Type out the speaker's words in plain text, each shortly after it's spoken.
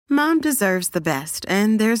Mom deserves the best,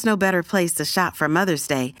 and there's no better place to shop for Mother's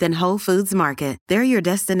Day than Whole Foods Market. They're your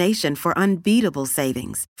destination for unbeatable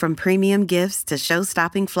savings, from premium gifts to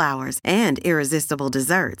show-stopping flowers and irresistible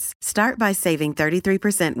desserts. Start by saving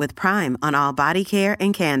 33% with Prime on all body care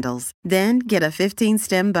and candles. Then get a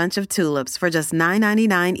 15-stem bunch of tulips for just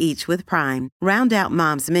 $9.99 each with Prime. Round out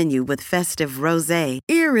Mom's menu with festive rosé,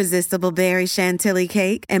 irresistible berry chantilly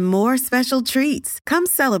cake, and more special treats. Come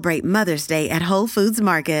celebrate Mother's Day at Whole Foods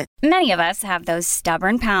Market. Many of us have those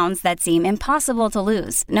stubborn pounds that seem impossible to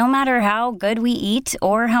lose, no matter how good we eat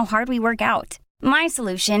or how hard we work out. My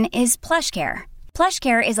solution is PlushCare.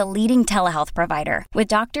 PlushCare is a leading telehealth provider with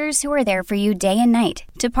doctors who are there for you day and night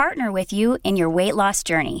to partner with you in your weight loss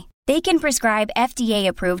journey. They can prescribe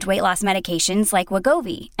FDA-approved weight loss medications like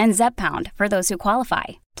Wegovy and Zepbound for those who qualify.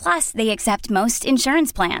 Plus, they accept most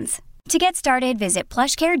insurance plans. To get started, visit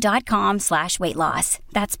plushcare.com/weightloss.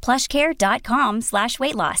 That's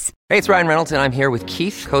plushcare.com/weightloss. Hey, it's Ryan Reynolds, and I'm here with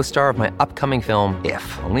Keith, co-star of my upcoming film,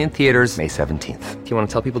 If, only in theaters May 17th. Do you want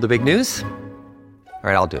to tell people the big news? All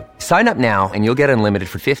right, I'll do it. Sign up now and you'll get unlimited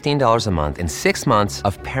for $15 a month and 6 months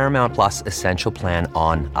of Paramount Plus Essential Plan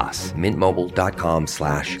on us.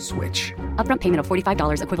 MintMobile.com/switch. Upfront payment of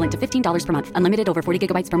 $45 equivalent to $15 per month. Unlimited over 40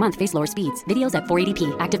 gigabytes per month. Face lower speeds. Videos at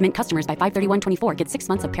 480p. Active Mint customers by 531.24 get 6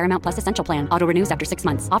 months of Paramount Plus Essential Plan. Auto renews after 6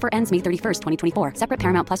 months. Offer ends May 31st, 2024. Separate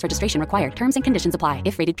Paramount Plus registration required. Terms and conditions apply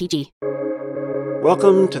if rated PG.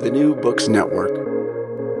 Welcome to the New Books Network.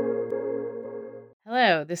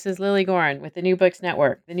 Hello, this is Lily Gorin with the New Books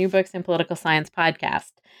Network, the New Books in Political Science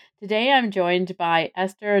podcast. Today I'm joined by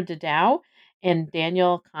Esther Dauw and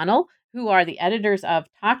Daniel Connell, who are the editors of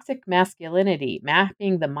Toxic Masculinity,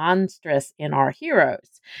 Mapping the Monstrous in Our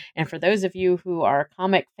Heroes. And for those of you who are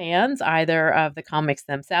comic fans, either of the comics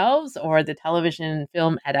themselves or the television and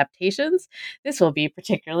film adaptations, this will be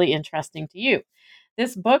particularly interesting to you.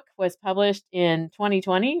 This book was published in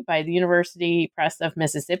 2020 by the University Press of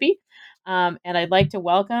Mississippi. And I'd like to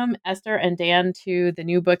welcome Esther and Dan to the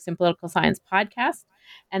New Books in Political Science podcast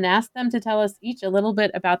and ask them to tell us each a little bit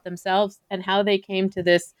about themselves and how they came to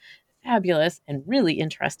this fabulous and really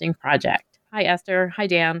interesting project. Hi, Esther. Hi,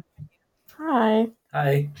 Dan. Hi.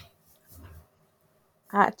 Hi.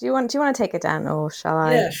 Do you want to take it, Dan, or shall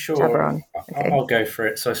I? Yeah, sure. Jabber on? Okay. I'll go for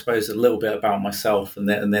it. So I suppose a little bit about myself and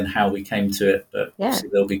then how we came to it, but obviously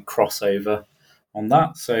there'll be crossover on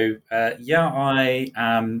that. So I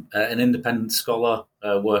am an independent scholar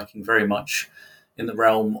working very much in the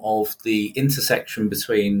realm of the intersection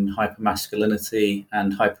between hypermasculinity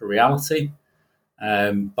and hyperreality,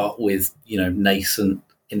 but with nascent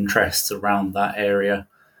interests around that area,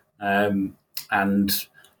 and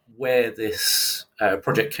where this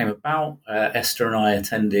project came about. Esther and I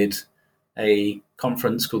attended a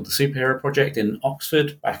conference called the Superhero Project in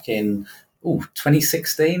Oxford back in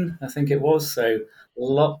 2016, I think it was. So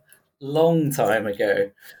long time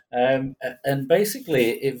ago. And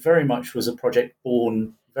basically, it very much was a project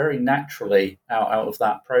born very naturally out of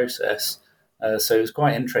that process. So it was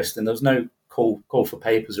quite interesting. There was no call for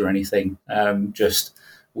papers or anything. Just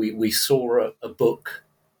we saw a book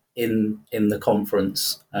in the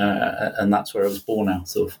conference, and that's where it was born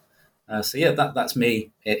out of. That's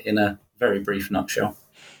me in a very brief nutshell.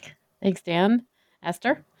 Thanks, Dan.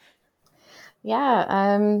 Esther?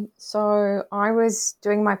 Yeah, so I was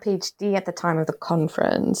doing my PhD at the time of the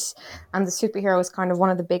conference, and the superhero was kind of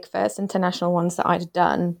one of the big first international ones that I'd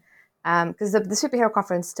done, because the superhero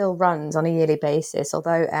conference still runs on a yearly basis,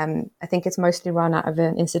 although I think it's mostly run out of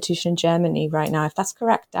an institution in Germany right now, if that's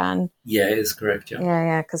correct, Dan. Yeah, it is correct, yeah.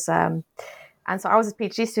 Yeah, because and so I was a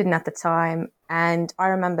PhD student at the time, and I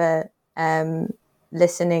remember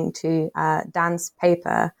listening to Dan's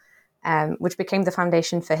paper, which became the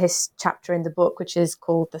foundation for his chapter in the book, which is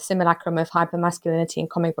called The Simulacrum of Hypermasculinity in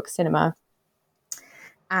Comic Book Cinema.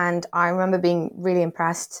 And I remember being really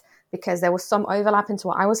impressed because there was some overlap into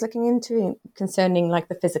what I was looking into concerning like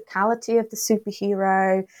the physicality of the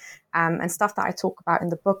superhero, and stuff that I talk about in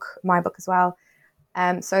the book, my book as well.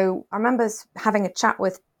 So I remember having a chat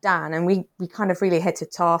with Dan, and we kind of really hit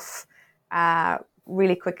it off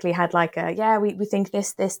really quickly, had like we think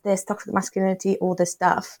this, toxic masculinity, all this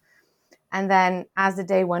stuff. And then as the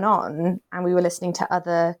day went on and we were listening to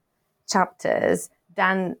other chapters,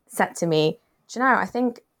 Dan said to me, do you know, I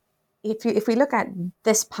think if we look at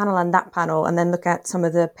this panel and that panel and then look at some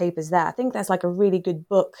of the papers there, I think there's like a really good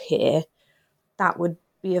book here that would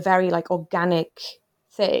be a very like organic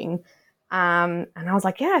thing. And I was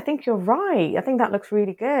like, yeah, I think you're right. I think that looks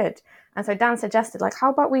really good. And so Dan suggested, like,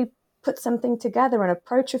 how about we put something together and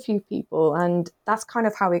approach a few people? And that's kind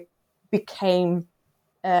of how it became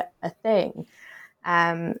a thing.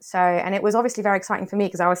 And it was obviously very exciting for me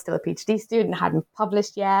because I was still a PhD student, hadn't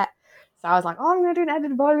published yet. So I was like, oh, I'm going to do an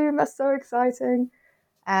edited volume. That's so exciting.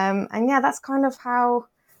 And yeah, that's kind of how,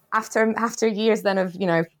 after years then of,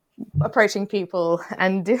 approaching people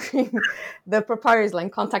and doing the proposal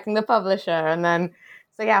and contacting the publisher. And then,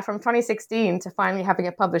 so yeah, from 2016 to finally having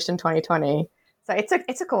it published in 2020. So it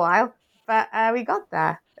took a while, but we got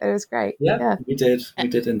there. It was great. Yeah, we did. We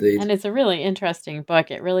did indeed. And it's a really interesting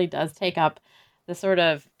book. It really does take up the sort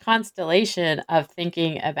of constellation of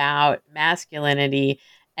thinking about masculinity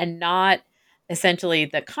and not essentially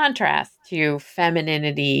the contrast to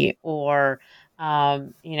femininity or,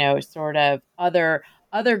 sort of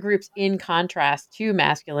other groups in contrast to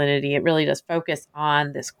masculinity. It really does focus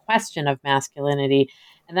on this question of masculinity.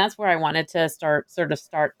 And that's where I wanted to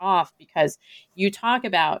start off, because you talk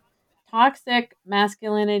about toxic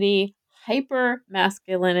masculinity, hyper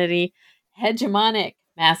masculinity, hegemonic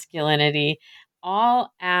masculinity,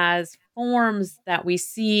 all as forms that we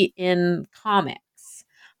see in comics,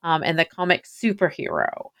 and the comic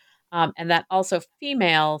superhero. And that also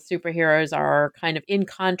female superheroes are kind of in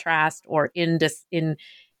contrast or in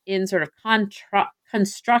sort of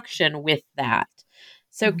construction with that.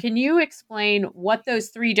 So can you explain what those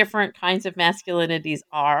three different kinds of masculinities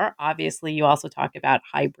are? Obviously, you also talk about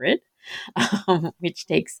hybrid, which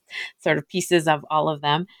takes sort of pieces of all of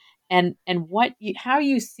them, and how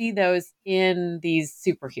you see those in these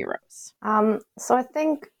superheroes. So I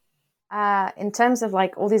think in terms of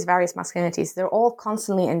like all these various masculinities, they're all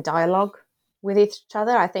constantly in dialogue with each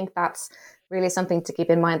other. I think that's really something to keep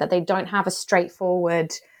in mind, that they don't have a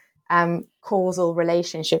straightforward causal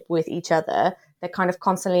relationship with each other. They're kind of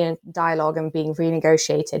constantly in dialogue and being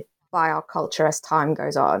renegotiated by our culture as time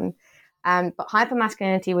goes on. But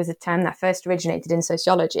hypermasculinity was a term that first originated in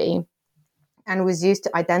sociology and was used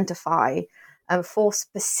to identify four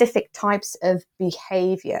specific types of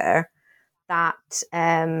behavior that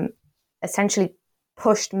essentially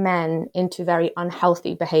pushed men into very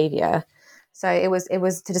unhealthy behavior. So it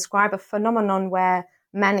was to describe a phenomenon where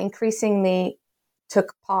men increasingly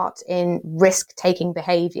took part in risk-taking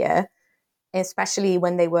behavior, especially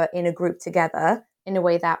when they were in a group together, in a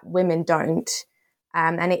way that women don't.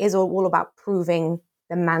 And it is all about proving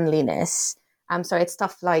the manliness. So it's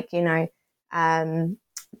stuff like,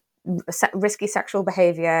 risky sexual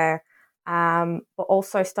behavior, but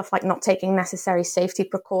also stuff like not taking necessary safety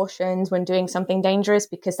precautions when doing something dangerous,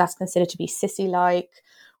 because that's considered to be sissy-like,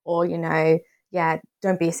 or,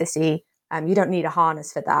 don't be a sissy. You don't need a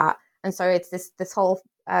harness for that. And so it's this whole,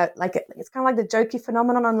 it's kind of like the jokey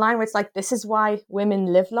phenomenon online where it's like, this is why women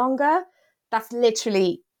live longer. That's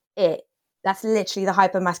literally it. That's literally the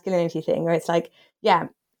hypermasculinity thing, where it's like, yeah,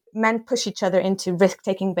 men push each other into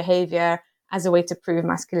risk-taking behavior as a way to prove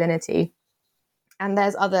masculinity. And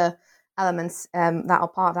there's other elements that are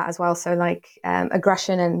part of that as well. So like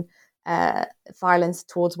aggression and violence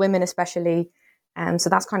towards women especially. So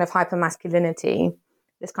that's kind of hypermasculinity,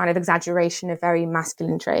 this kind of exaggeration of very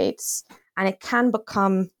masculine traits. And it can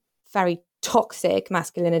become very toxic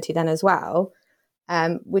masculinity then as well,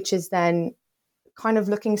 which is then kind of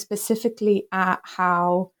looking specifically at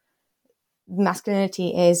how masculinity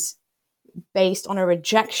is based on a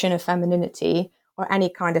rejection of femininity or any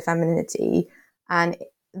kind of femininity. And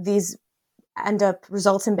these end up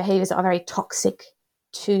resulting in behaviors that are very toxic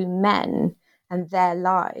to men and their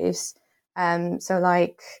lives. So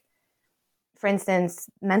like, for instance,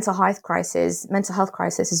 mental health crisis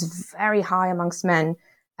is very high amongst men.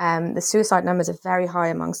 The suicide numbers are very high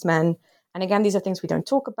amongst men. And again, these are things we don't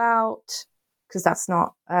talk about because that's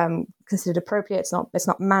not considered appropriate. It's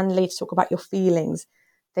not manly to talk about your feelings,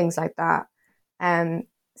 things like that.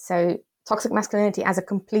 So toxic masculinity as a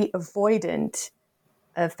complete avoidant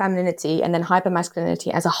of femininity, and then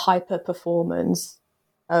hypermasculinity as a hyper performance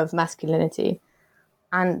of masculinity.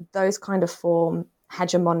 And those kind of form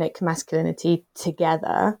hegemonic masculinity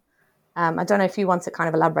together. I don't know if you want to kind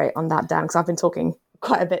of elaborate on that, Dan, because I've been talking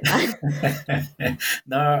quite a bit now.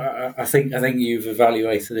 No, I think you've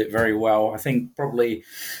evaluated it very well. I think probably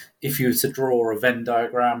if you were to draw a Venn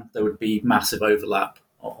diagram, there would be massive overlap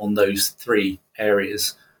on those three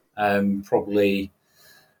areas. Probably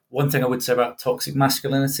one thing I would say about toxic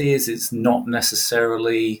masculinity is it's not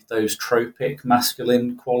necessarily those tropic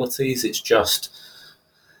masculine qualities. It's just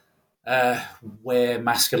where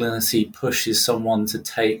masculinity pushes someone to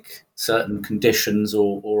take certain conditions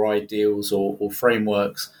or ideals or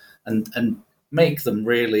frameworks and make them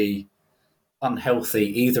really unhealthy,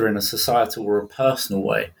 either in a societal or a personal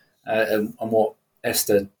way. And what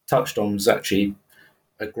Esther touched on was actually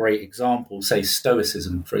a great example. Say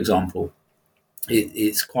Stoicism, for example.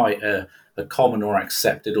 It's quite a a common or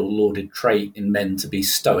accepted or lauded trait in men to be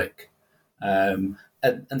stoic. And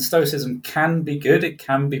stoicism can be good, it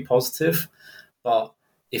can be positive, but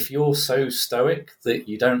if you're so stoic that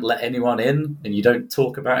you don't let anyone in and you don't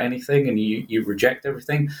talk about anything and you reject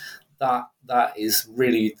everything, that is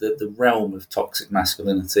really the realm of toxic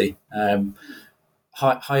masculinity.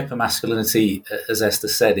 Hypermasculinity, as Esther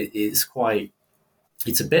said, it's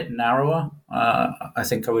a bit narrower, I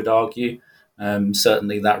think I would argue.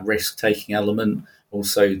 Certainly that risk-taking element,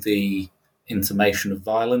 also the intimation of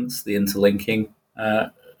violence, the interlinking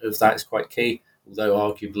of that is quite key, although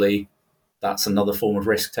arguably that's another form of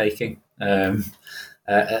risk-taking. And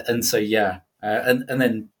so, and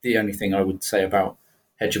then the only thing I would say about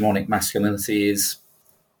hegemonic masculinity is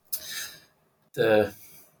the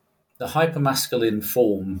hypermasculine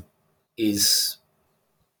form is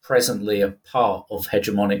presently a part of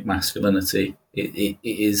hegemonic masculinity. It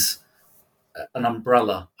is an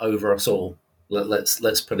umbrella over us all.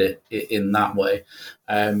 Let's put it in that way.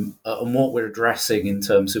 And what we're addressing in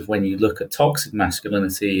terms of when you look at toxic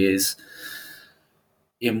masculinity is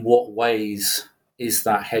in what ways is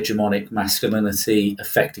that hegemonic masculinity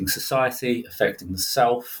affecting society, affecting the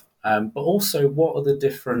self, but also what are the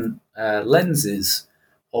different lenses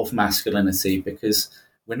of masculinity, because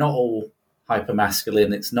we're not all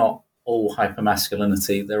hypermasculine. It's not all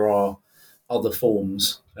hypermasculinity. There are other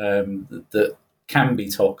forms that can be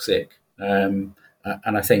toxic. And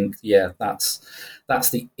I think, that's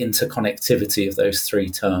the interconnectivity of those three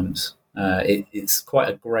terms. It's quite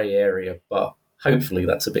a grey area, but hopefully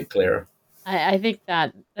that's a bit clearer. I think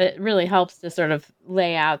that it really helps to sort of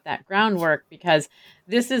lay out that groundwork, because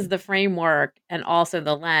this is the framework and also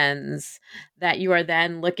the lens that you are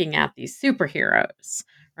then looking at these superheroes,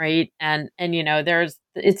 right? And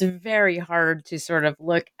it's very hard to sort of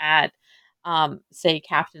look at, say,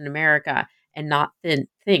 Captain America and not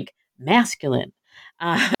think masculine.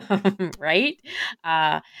 Right?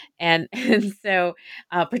 And so,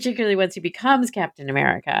 particularly once he becomes Captain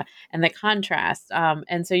America and the contrast.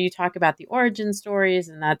 And so you talk about the origin stories,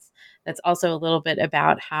 and that's also a little bit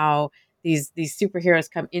about how these superheroes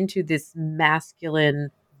come into this masculine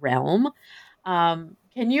realm. Can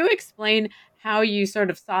you explain how you sort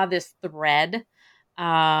of saw this thread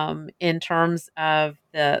in terms of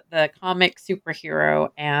the comic superhero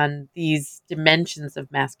and these dimensions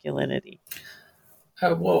of masculinity?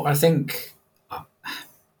 Well, I think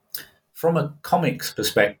from a comics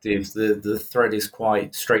perspective, the thread is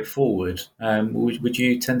quite straightforward. Would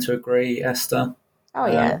you tend to agree, Esther? Oh,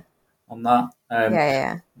 yeah. On that?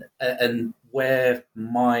 Yeah. And where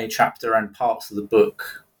my chapter and parts of the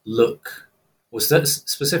book was that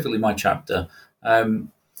specifically my chapter,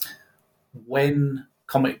 when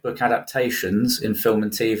comic book adaptations in film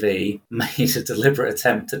and TV made a deliberate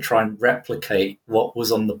attempt to try and replicate what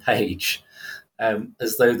was on the page,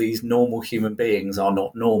 as though these normal human beings are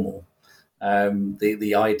not normal.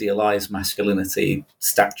 The idealized masculinity,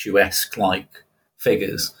 statuesque like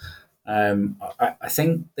figures. I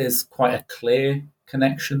think there's quite a clear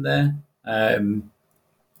connection there. And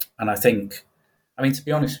I think, to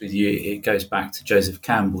be honest with you, it goes back to Joseph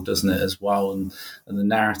Campbell, doesn't it, as well, and the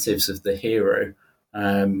narratives of the hero.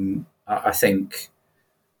 I think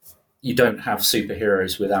you don't have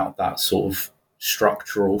superheroes without that sort of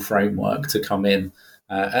structural framework to come in.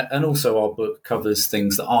 And also our book covers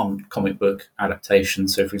things that aren't comic book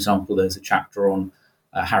adaptations. So, for example, there's a chapter on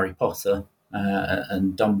Harry Potter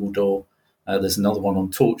and Dumbledore. There's another one on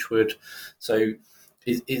Torchwood. So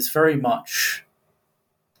it's very much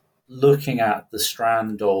looking at the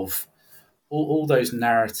strand of all those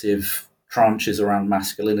narrative tranches around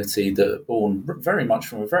masculinity that are born very much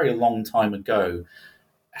from a very long time ago.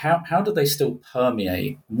 How do they still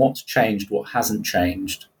permeate? What's changed? What hasn't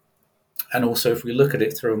changed? And also, if we look at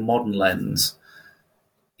it through a modern lens,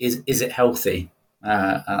 is it healthy?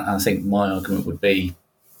 And I think my argument would be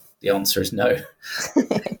the answer is no.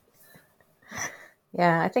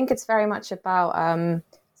 Yeah, I think it's very much about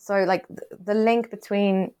the link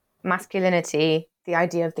between masculinity, the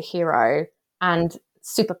idea of the hero, and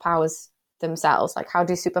superpowers themselves. Like, how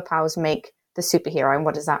do superpowers make the superhero, and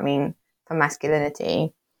what does that mean for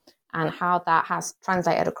masculinity, and how that has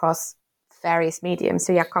translated across various mediums.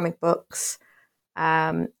 So comic books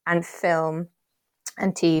and film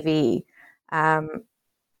and TV, and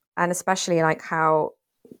especially like how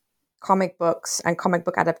comic books and comic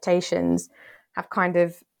book adaptations have kind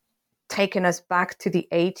of taken us back to the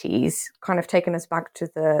 80s, kind of taken us back to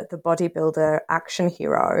the bodybuilder action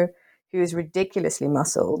hero who is ridiculously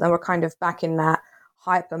muscled, and we're kind of back in that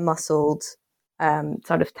hyper muscled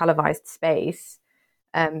sort of televised space,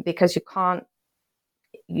 because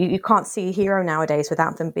you can't see a hero nowadays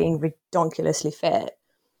without them being redonkulously fit.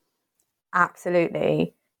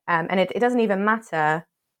 Absolutely. And it doesn't even matter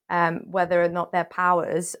whether or not their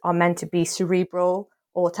powers are meant to be cerebral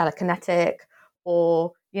or telekinetic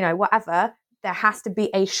or, whatever. There has to be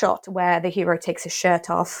a shot where the hero takes his shirt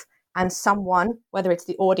off and someone, whether it's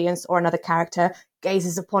the audience or another character,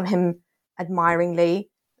 gazes upon him admiringly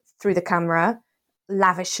through the camera,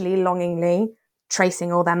 lavishly, longingly,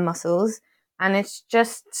 tracing all their muscles. And it's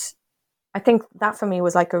just, I think that for me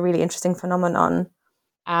was like a really interesting phenomenon,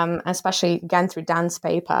 especially again through Dan's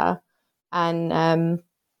paper and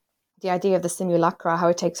the idea of the simulacra, how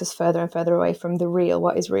it takes us further and further away from the real,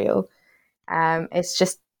 what is real. It's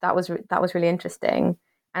just, that was really interesting.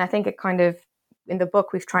 And I think it kind of, in the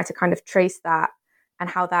book, we've tried to kind of trace that and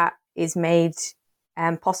how that is made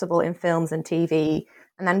possible in films and TV,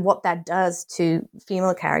 and then what that does to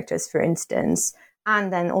female characters, for instance,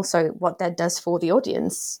 and then also what that does for the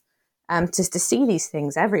audience, just to see these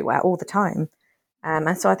things everywhere all the time.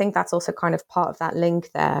 And so I think that's also kind of part of that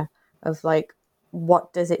link there of like,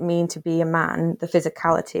 what does it mean to be a man, the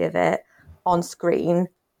physicality of it on screen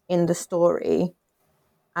in the story,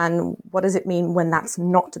 and what does it mean when that's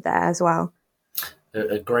not there as well?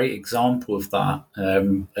 A great example of that,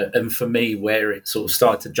 and for me, where it sort of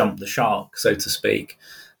started to jump the shark, so to speak,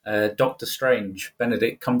 Doctor Strange,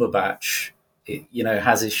 Benedict Cumberbatch,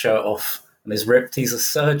 has his shirt off and is ripped. He's a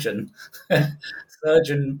surgeon,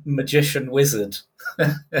 surgeon, magician, wizard.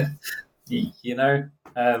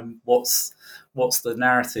 What's the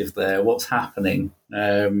narrative there? What's happening?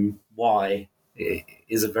 Why? It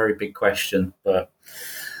is a very big question, but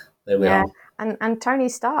there we are. And Tony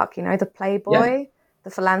Stark, the playboy, the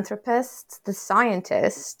philanthropist, the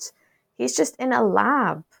scientist, he's just in a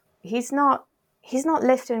lab. He's not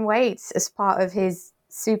lifting weights as part of his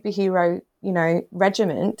superhero,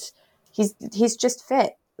 regiment. He's just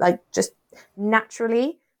fit, like just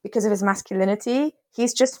naturally because of his masculinity.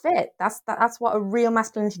 He's just fit. That's what a real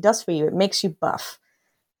masculinity does for you. It makes you buff.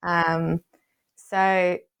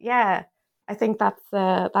 So yeah, I think that's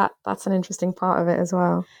an interesting part of it as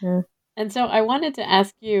well. Yeah. And so I wanted to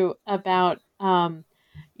ask you about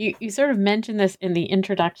you sort of mentioned this in the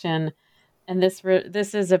introduction, and this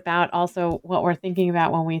is about also what we're thinking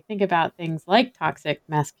about when we think about things like toxic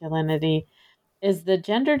masculinity. Is the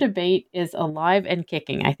gender debate is alive and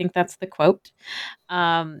kicking. I think that's the quote,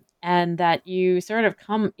 and that you sort of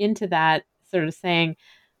come into that sort of saying,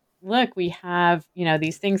 look, we have,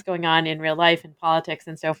 these things going on in real life and politics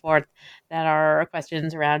and so forth that are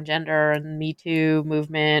questions around gender and Me Too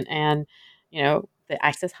movement and, the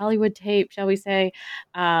Access Hollywood tape, shall we say,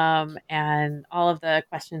 and all of the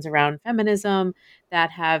questions around feminism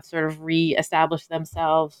that have sort of reestablished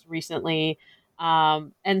themselves recently.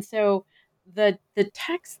 And so the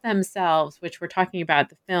texts themselves, which we're talking about,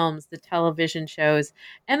 the films, the television shows,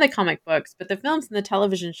 and the comic books, but the films and the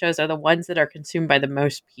television shows are the ones that are consumed by the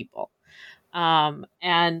most people.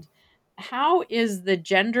 And how is the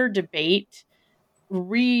gender debate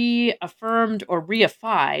reaffirmed or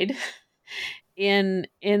reified in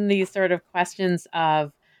these sort of questions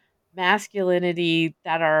of masculinity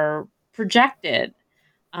that are projected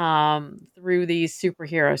through these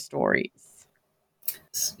superhero stories?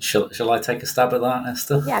 Shall I take a stab at that,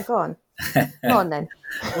 Esther? Yeah, go on. Go on then.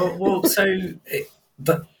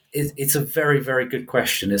 It's a very, very good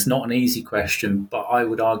question. It's not an easy question, but I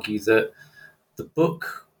would argue that the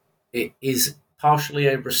book is partially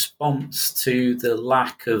a response to the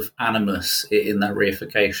lack of animus in that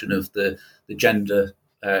reification of the gender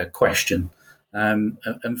question, and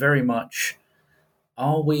very much,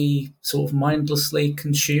 are we sort of mindlessly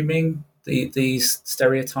consuming these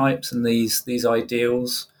stereotypes and these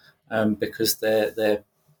ideals because they're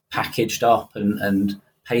packaged up and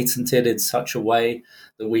patented in such a way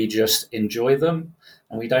that we just enjoy them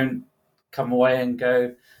and we don't come away and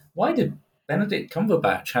go, why did Benedict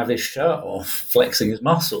Cumberbatch have his shirt off, flexing his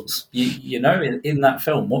muscles? In that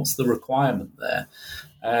film, what's the requirement there?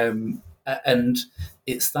 And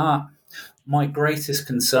it's that my greatest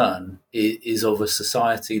concern is of a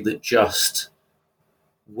society that just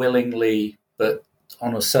willingly, but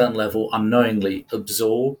on a certain level, unknowingly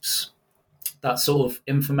absorbs that sort of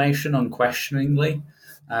information unquestioningly.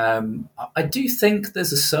 I do think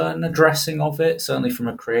there's a certain addressing of it, certainly from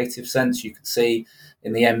a creative sense. You can see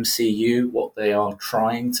in the MCU what they are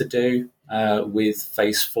trying to do with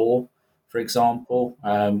Phase 4, for example,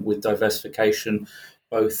 with diversification,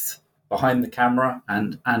 both behind the camera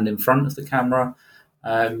and in front of the camera.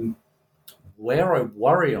 Where I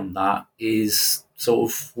worry on that is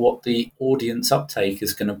sort of what the audience uptake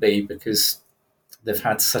is going to be, because they've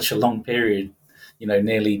had such a long period,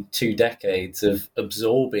 nearly 2 decades of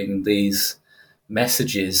absorbing these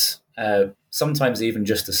messages, sometimes even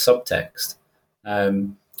just a subtext.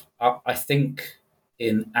 I think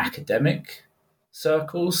in academic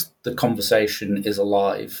circles, the conversation is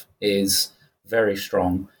alive, is very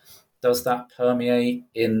strong. Does that permeate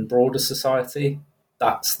in broader society?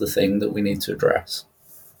 That's the thing that we need to address.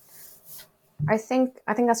 I think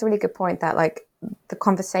that's a really good point, that like the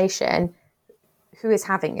conversation, who is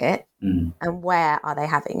having it and where are they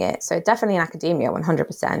having it? So definitely in academia,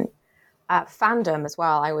 100%. Fandom as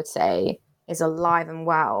well, I would say, is alive and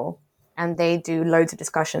well, and they do loads of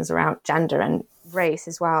discussions around gender and race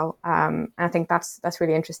as well. And I think that's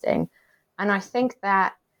really interesting. And I think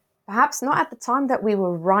that perhaps not at the time that we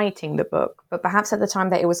were writing the book, but perhaps at the time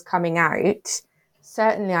that it was coming out,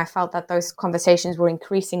 certainly I felt that those conversations were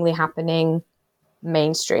increasingly happening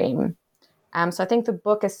mainstream. So I think the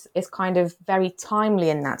book is kind of very timely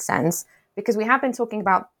in that sense, because we have been talking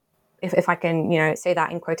about, if I can, say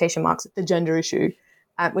that in quotation marks, the gender issue,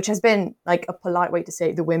 which has been like a polite way to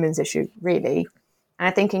say the women's issue, really. And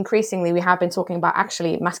I think increasingly we have been talking about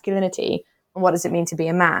actually masculinity and what does it mean to be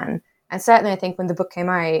a man. And certainly I think when the book came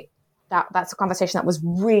out, that's a conversation that was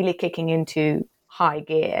really kicking into high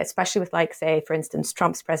gear, especially with, like, say, for instance,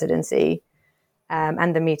 Trump's presidency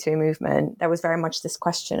and the Me Too movement. There was very much this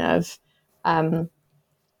question of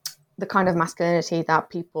the kind of masculinity that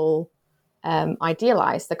people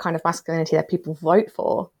idealize, the kind of masculinity that people vote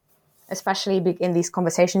for, especially in these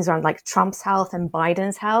conversations around like Trump's health and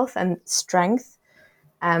Biden's health and strength.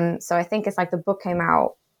 So I think it's like the book came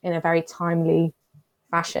out in a very timely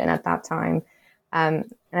fashion at that time.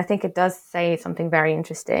 And I think it does say something very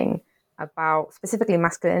interesting about specifically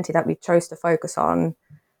masculinity that we chose to focus on,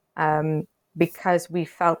 because we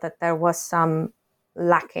felt that there was some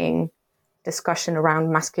lacking discussion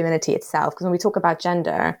around masculinity itself. Because when we talk about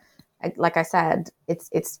gender, like I said,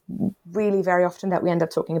 it's really very often that we end up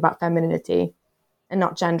talking about femininity and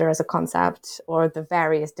not gender as a concept or the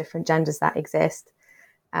various different genders that exist.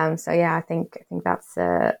 So yeah, I think that's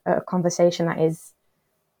a conversation that is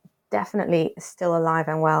definitely still alive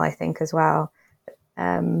and well, I think, as well,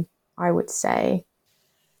 I would say.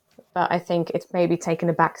 But I think it's maybe taken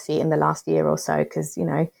a backseat in the last year or so because,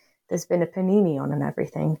 there's been a panini on and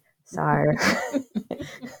everything. So...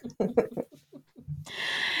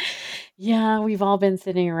 Yeah, we've all been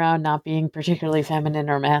sitting around not being particularly feminine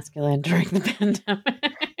or masculine during the pandemic.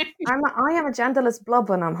 I am a genderless blob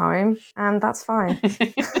when I'm home, and that's fine.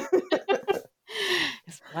 It's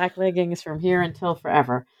black leggings from here until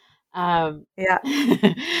forever. Yeah.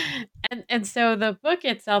 And so the book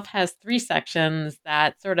itself has 3 sections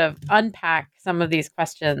that sort of unpack some of these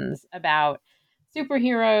questions about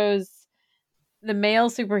superheroes, the male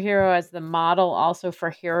superhero as the model also for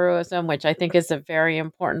heroism, which I think is a very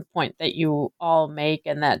important point that you all make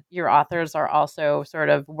and that your authors are also sort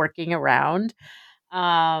of working around.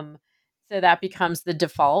 So that becomes the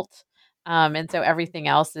default. And so everything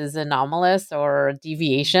else is anomalous or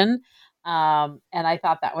deviation. And I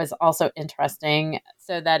thought that was also interesting,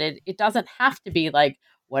 so that it doesn't have to be like,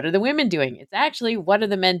 what are the women doing? It's actually, what are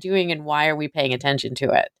the men doing and why are we paying attention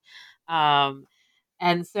to it?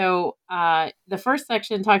 And so the first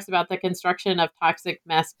section talks about the construction of toxic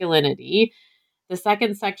masculinity. The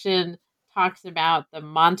second section talks about the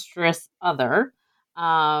monstrous other,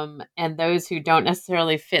 and those who don't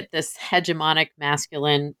necessarily fit this hegemonic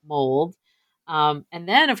masculine mold. And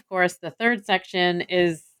then, of course, the third section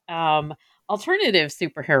is alternative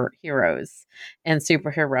superheroes and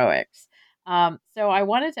superheroics. So I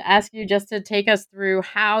wanted to ask you just to take us through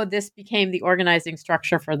how this became the organizing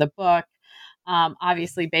structure for the book.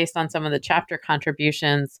 Obviously based on some of the chapter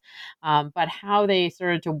contributions, but how they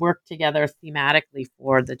started to work together thematically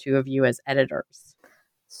for the two of you as editors.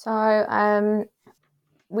 So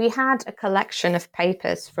we had a collection of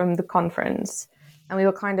papers from the conference, and we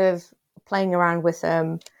were kind of playing around with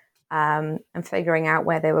them and figuring out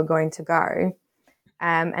where they were going to go.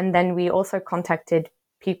 And then we also contacted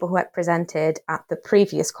people who had presented at the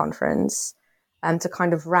previous conference to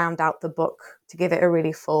kind of round out the book, to give it a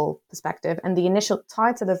really full perspective. And the initial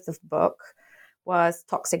title of the book was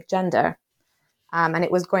Toxic Gender. And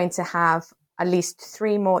it was going to have at least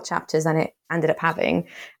 3 more chapters than it ended up having.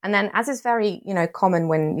 And then, as is very, common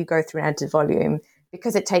when you go through an edited volume,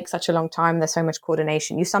 because it takes such a long time, there's so much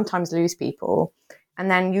coordination, you sometimes lose people. And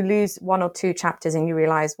then you lose 1 or 2 chapters and you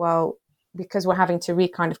realize, well, because we're having to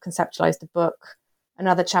kind of conceptualize the book,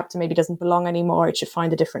 another chapter maybe doesn't belong anymore, it should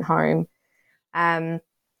find a different home.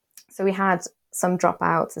 So we had some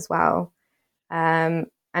dropouts as well. And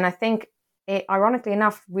I think it, ironically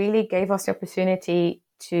enough, really gave us the opportunity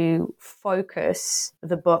to focus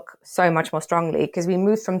the book so much more strongly, because we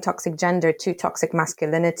moved from toxic gender to toxic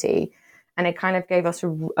masculinity, and it kind of gave us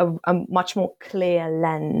a much more clear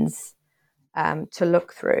lens to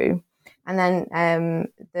look through. And then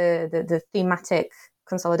the thematic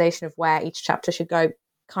consolidation of where each chapter should go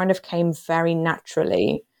kind of came very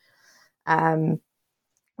naturally when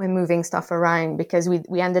moving stuff around, because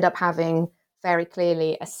we ended up having very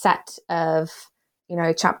clearly a set of, you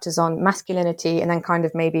know, chapters on masculinity, and then kind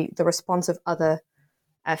of maybe the response of other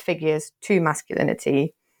figures to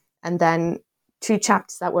masculinity, and then 2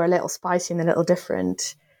 chapters that were a little spicy and a little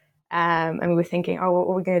different. And we were thinking, oh, what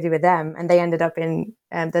are we going to do with them? And they ended up in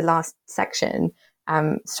the last section,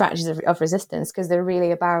 strategies of resistance, because they're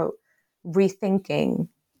really about rethinking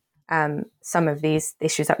some of these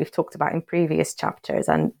issues that we've talked about in previous chapters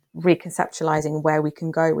and reconceptualizing where we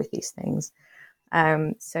can go with these things.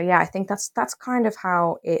 So yeah, I think that's kind of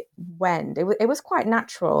how it went. It was quite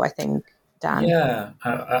natural, I think, Dan. Yeah,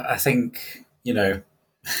 I think, you know,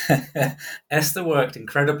 Esther worked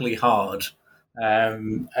incredibly hard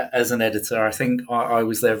as an editor. I think I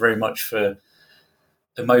was there very much for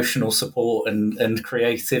emotional support and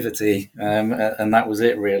creativity, and that was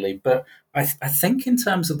it really. But I think in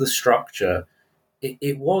terms of the structure,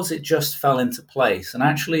 it just fell into place. And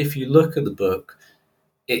actually, if you look at the book,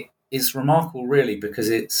 it's remarkable really, because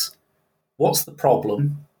it's what's the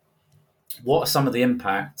problem, what are some of the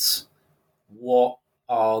impacts, what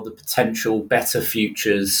are the potential better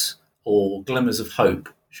futures or glimmers of hope,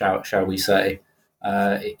 shall we say,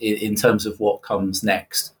 in terms of what comes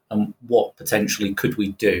next, and what potentially could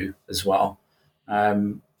we do as well.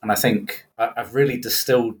 And I think I've really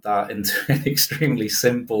distilled that into an extremely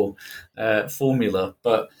simple formula,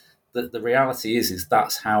 but the reality is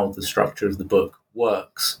that's how the structure of the book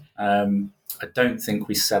works. I don't think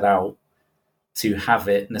we set out to have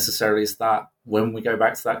it necessarily as that. When we go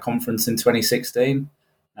back to that conference in 2016,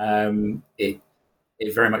 it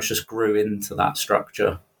very much just grew into that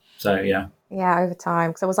structure. So yeah, over time,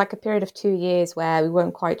 because there was like a period of 2 years where we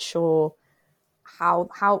weren't quite sure how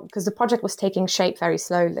because the project was taking shape very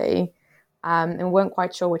slowly, and we weren't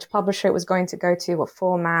quite sure which publisher it was going to go to, what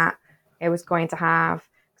format it was going to have.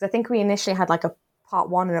 Because I think we initially had like a part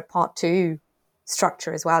 1 and a part 2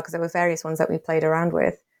 structure as well, because there were various ones that we played around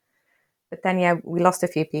with. But then, yeah, we lost a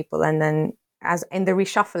few people. And then as in the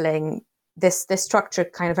reshuffling, this structure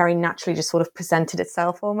kind of very naturally just sort of presented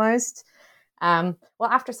itself almost. Well,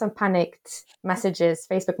 after some panicked messages,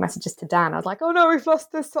 Facebook messages to Dan, I was like, oh no, we've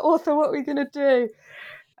lost this author. What are we going to do?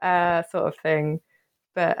 Sort of thing.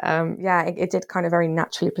 But yeah, it did kind of very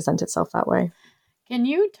naturally present itself that way. Can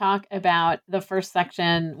you talk about the first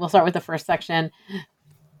section? We'll start with the first section.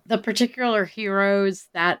 The particular heroes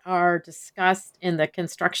that are discussed in the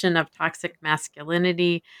construction of toxic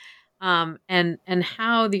masculinity, and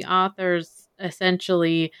how the authors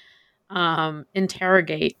essentially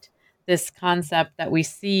interrogate this concept that we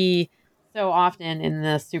see so often in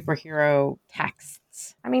the superhero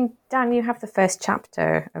texts. I mean, Dan, you have the first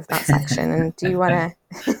chapter of that section, and do you want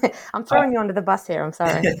to... I'm throwing you under the bus here, I'm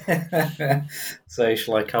sorry. So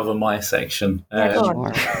shall I cover my section? Yeah, go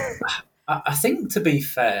on. I think, to be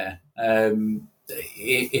fair,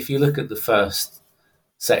 if you look at the first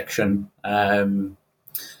section,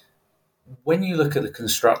 when you look at the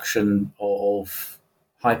construction of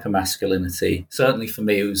hypermasculinity, certainly for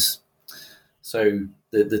me it was, so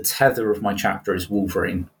the tether of my chapter is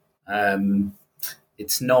Wolverine.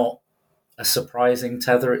 It's not a surprising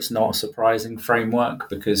tether, it's not a surprising framework,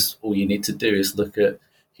 because all you need to do is look at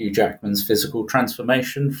Hugh Jackman's physical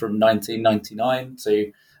transformation from 1999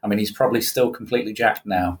 to, I mean, he's probably still completely jacked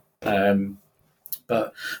now,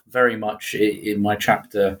 but very much in my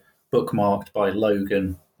chapter bookmarked by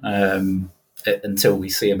Logan until we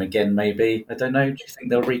see him again, maybe. I don't know, do you think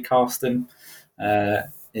they'll recast him?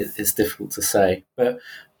 It's difficult to say. But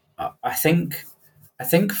I think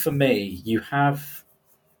for me, you have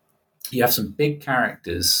some big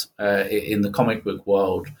characters in the comic book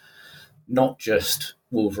world, not just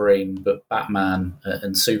Wolverine, but Batman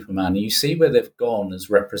and Superman. You see where they've gone as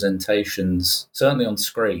representations, certainly on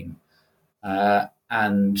screen,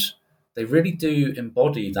 and they really do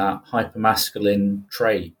embody that hypermasculine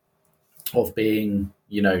trait of being,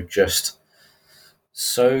 just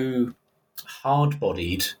so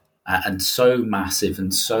hard-bodied and so massive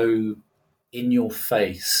and so in your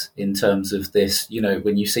face in terms of this.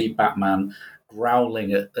 When you see Batman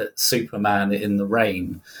growling at Superman in the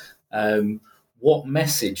rain, what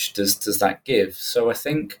message does that give? So I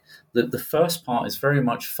think that the first part is very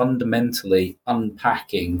much fundamentally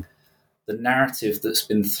unpacking the narrative that's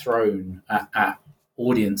been thrown at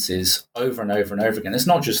audiences over and over and over again. It's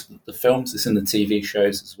not just the films, it's in the TV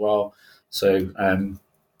shows as well. So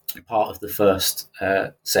part of the first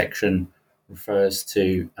section refers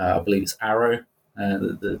to, I believe it's Arrow,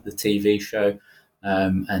 the TV show.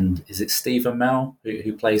 And is it Steve Amell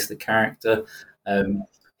who plays the character?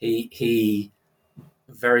 He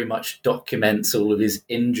very much documents all of his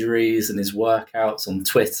injuries and his workouts on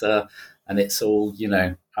Twitter, and it's all,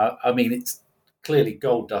 I mean, it's clearly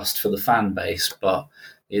gold dust for the fan base, but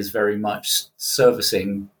is very much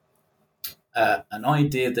servicing an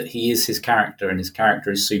idea that he is his character, and his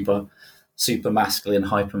character is super masculine,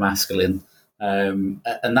 hyper masculine, and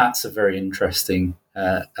that's a very interesting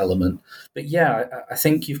element. But yeah, I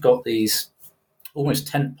think you've got these almost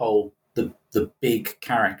tentpole, the big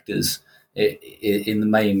characters in the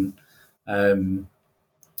main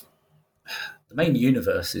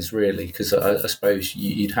universes, really, because I suppose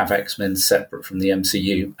you'd have X-Men separate from the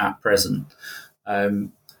MCU at present.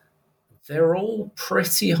 They're all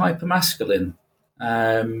pretty hypermasculine,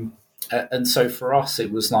 and so for us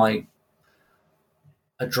it was like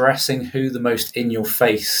addressing who the most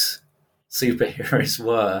in-your-face superheroes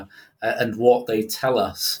were and what they tell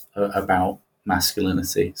us about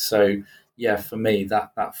masculinity. So yeah, for me,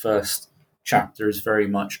 that first chapter is very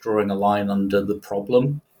much drawing a line under the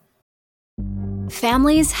problem.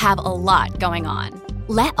 Families have a lot going on.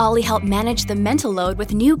 Let Ollie help manage the mental load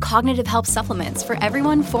with new cognitive help supplements for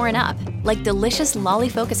everyone 4 and up, like delicious Lolly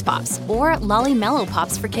Focus Pops or Lolly Mellow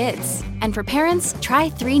Pops for kids. And for parents, try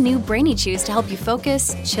 3 new Brainy Chews to help you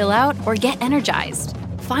focus, chill out, or get energized.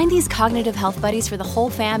 Find these cognitive health buddies for the whole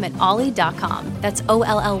fam at ollie.com. That's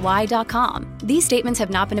OLLY.com. These statements have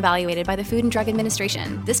not been evaluated by the Food and Drug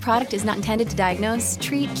Administration. This product is not intended to diagnose,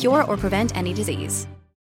 treat, cure, or prevent any disease.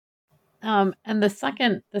 And the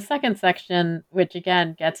second section, which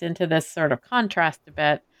again gets into this sort of contrast a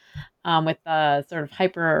bit with the sort of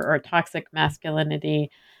hyper or toxic masculinity,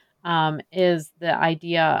 is the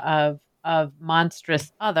idea of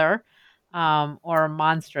monstrous other or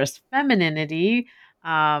monstrous femininity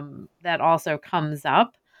that also comes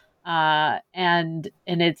up, and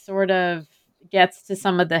it sort of gets to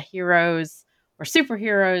some of the heroes or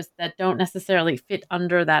superheroes that don't necessarily fit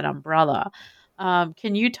under that umbrella.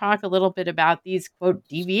 Can you talk a little bit about these, quote,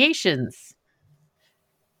 deviations?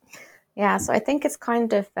 Yeah, so I think it's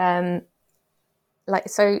kind of Dan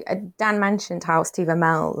mentioned how Steve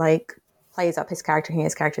Amell plays up his character,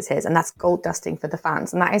 his character is his, and that's gold dusting for the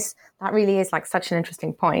fans. And that really is such an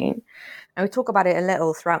interesting point. And we talk about it a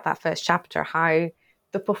little throughout that first chapter, how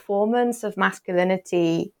the performance of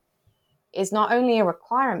masculinity is not only a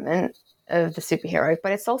requirement of the superhero,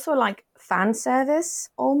 but it's also fan service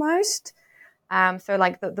almost. So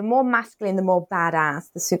the more masculine, the more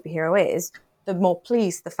badass the superhero is, the more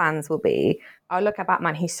pleased the fans will be. I look at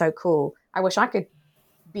Batman, he's so cool. I wish I could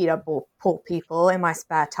beat up poor people in my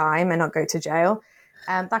spare time and not go to jail.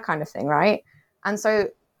 That kind of thing, right? And so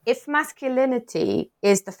if masculinity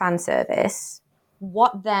is the fan service,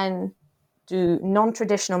 what then do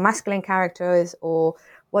non-traditional masculine characters or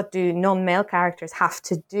what do non-male characters have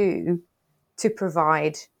to do to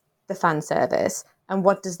provide the fan service? And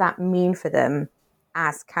what does that mean for them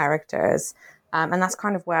as characters? And that's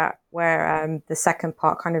kind of where the second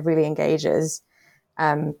part kind of really engages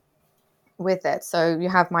with it. So you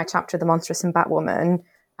have my chapter, The Monstrous and Batwoman,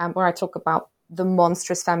 where I talk about the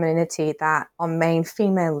monstrous femininity that our main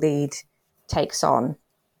female lead takes on.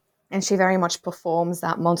 And she very much performs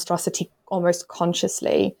that monstrosity almost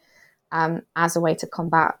consciously as a way to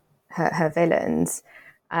combat her villains.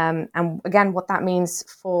 And again, what that means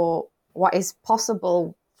for what is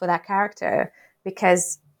possible for that character,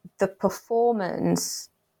 because the performance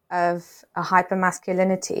of a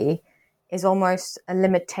hypermasculinity is almost a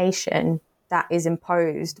limitation that is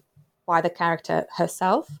imposed by the character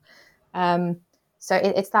herself. So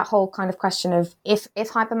it's that whole kind of question of if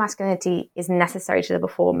hypermasculinity is necessary to the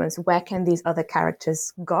performance, where can these other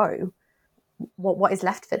characters go? What is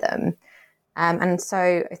left for them? And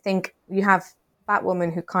so I think you have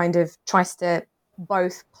Batwoman who kind of tries to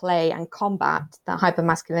both play and combat that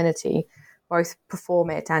hypermasculinity, both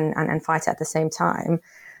perform it and fight it at the same time.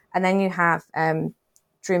 And then you have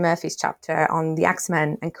Drew Murphy's chapter on the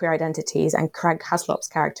X-Men and queer identities and Craig Haslop's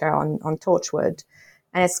character on Torchwood.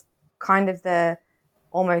 And it's kind of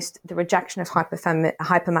almost the rejection of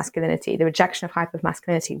hypermasculinity, the rejection of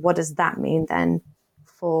hypermasculinity. What does that mean then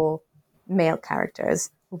for male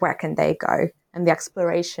characters? Where can they go? And the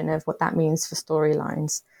exploration of what that means for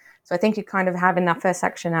storylines. So I think you kind of have in that first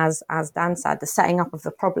section, as Dan said, the setting up of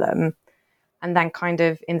the problem, and then kind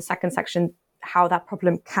of in the second section, how that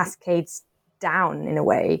problem cascades down in a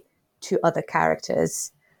way to other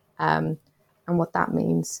characters, and and what that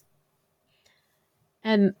means.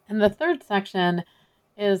 And the third section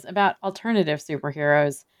is about alternative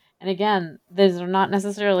superheroes. And again, these are not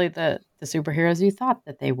necessarily the superheroes you thought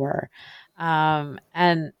that they were.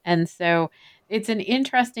 And so it's an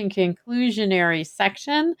interesting conclusionary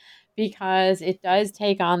section because it does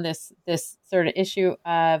take on this sort of issue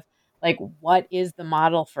of like, what is the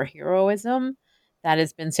model for heroism that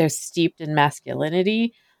has been so steeped in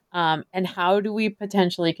masculinity? And how do we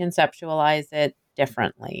potentially conceptualize it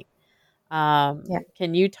differently?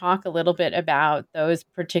 Can you talk a little bit about those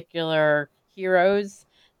particular heroes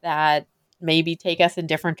that maybe take us in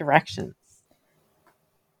different directions?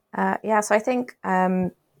 So I think,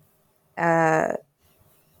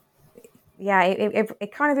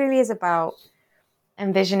 it kind of really is about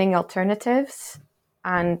envisioning alternatives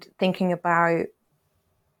and thinking about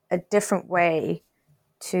a different way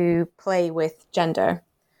to play with gender.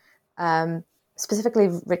 Specifically,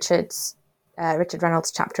 Richard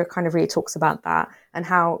Reynolds' chapter kind of really talks about that and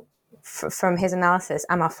how, from his analysis,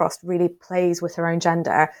 Emma Frost really plays with her own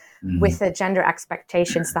gender, with the gender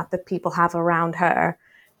expectations that the people have around her,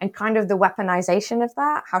 and kind of the weaponization of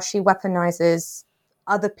that, how she weaponizes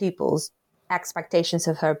other people's expectations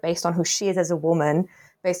of her based on who she is as a woman,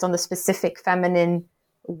 based on the specific feminine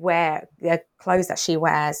clothes that she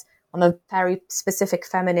wears, on the very specific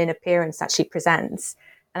feminine appearance that she presents,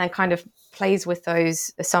 and then kind of plays with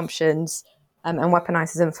those assumptions and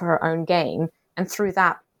weaponizes them for her own gain. And through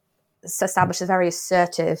that, establishes a very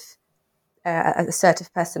assertive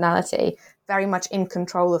personality, very much in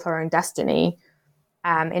control of her own destiny,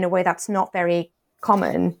 in a way that's not very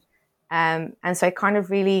common. And so it kind of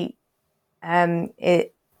really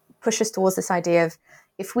it pushes towards this idea of,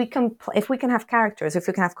 if we can have characters, if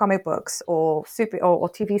we can have comic books or or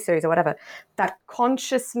TV series or whatever that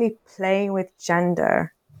consciously play with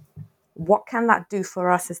gender, what can that do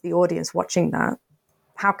for us as the audience watching that?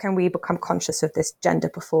 How can we become conscious of this gender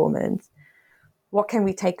performance? What can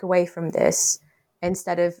we take away from this,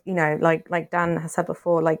 instead of, like Dan has said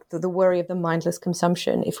before, like the worry of the mindless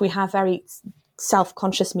consumption? If we have very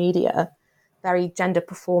self-conscious media, very gender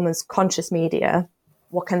performance conscious media,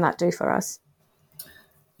 what can that do for us?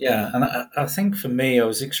 Yeah, and I think for me, I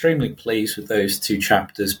was extremely pleased with those two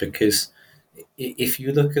chapters, because if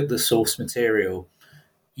you look at the source material,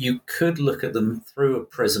 you could look at them through a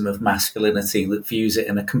prism of masculinity that views it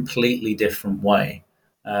in a completely different way.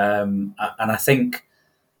 And I think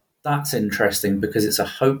that's interesting because it's a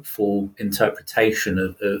hopeful interpretation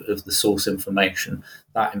of the source information,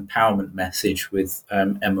 that empowerment message with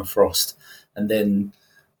Emma Frost, and then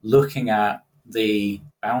looking at the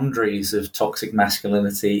boundaries of toxic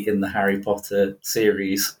masculinity in the Harry Potter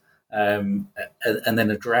series, and then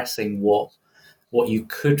addressing what you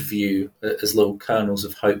could view as little kernels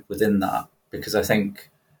of hope within that, because I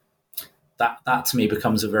think that to me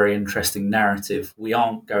becomes a very interesting narrative. We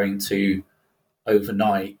aren't going to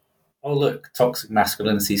overnight, oh look, toxic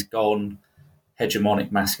masculinity's gone,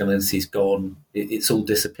 hegemonic masculinity's gone, it's all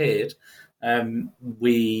disappeared.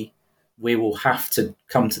 We will have to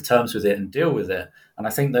come to terms with it and deal with it. And I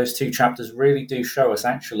think those two chapters really do show us,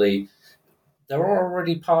 actually, there are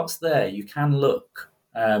already parts there. You can look,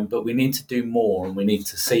 but we need to do more and we need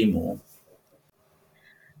to see more.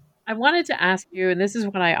 I wanted to ask you, and this is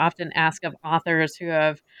what I often ask of authors who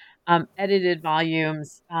have edited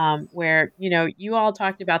volumes, where, you all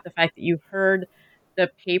talked about the fact that you heard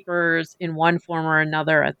the papers in one form or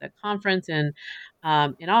another at the conference in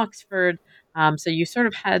Oxford. So you sort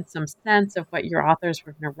of had some sense of what your authors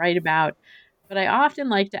were going to write about. But I often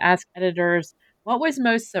like to ask editors, what was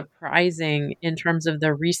most surprising in terms of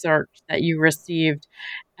the research that you received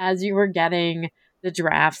as you were getting the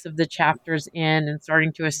drafts of the chapters in and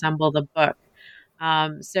starting to assemble the book?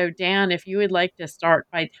 So Dan, if you would like to start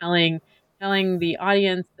by telling the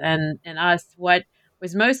audience and us what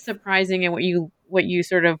was most surprising and what you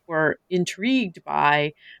sort of were intrigued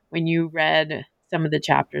by when you read some of the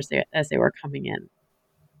chapters as they were coming in.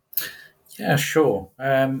 Yeah, sure.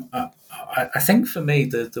 I think for me,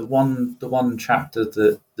 the one chapter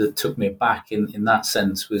that took me aback in that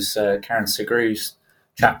sense was Karen Segru's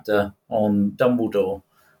chapter on Dumbledore.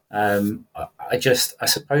 I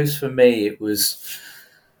suppose for me it was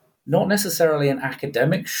not necessarily an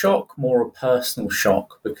academic shock, more a personal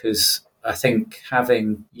shock, because I think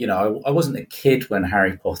having, I wasn't a kid when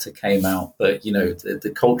Harry Potter came out, but,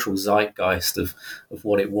 the cultural zeitgeist of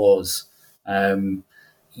what it was,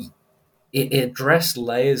 it addressed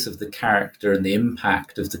layers of the character and the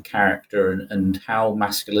impact of the character and how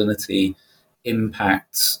masculinity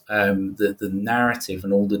impacts the narrative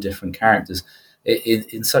and all the different characters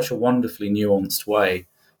in such a wonderfully nuanced way.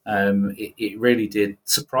 it really did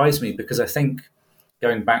surprise me, because I think,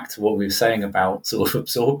 going back to what we were saying about sort of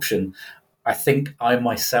absorption, I think I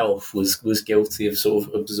myself was guilty of sort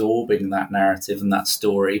of absorbing that narrative and that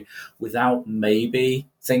story without maybe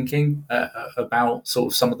thinking about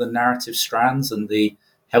sort of some of the narrative strands and the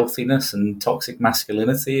healthiness and toxic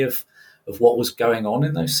masculinity of what was going on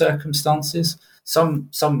in those circumstances.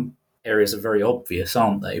 Some areas are very obvious,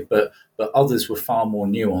 aren't they? But others were far more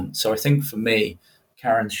nuanced. So I think for me,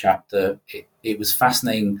 Karen's chapter, it was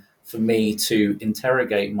fascinating for me to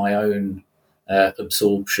interrogate my own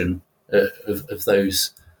absorption of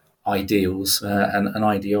those ideals and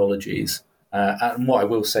ideologies. And what I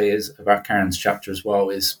will say is about Karen's chapter as well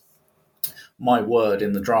is, my word,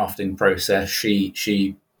 in the drafting process,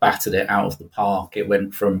 she battered it out of the park. It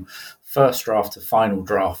went from first draft to final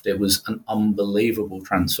draft. It was an unbelievable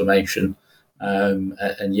transformation.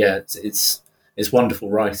 And yeah, it's wonderful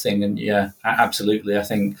writing. And yeah, absolutely. I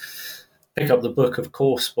think pick up the book, of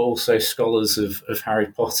course, but also scholars of Harry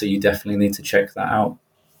Potter, you definitely need to check that out.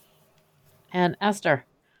 And Esther?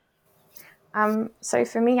 So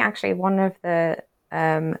for me, actually, one of the,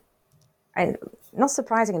 not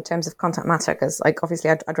surprising in terms of content matter, because like obviously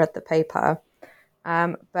I'd read the paper,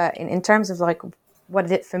 but in terms of like what it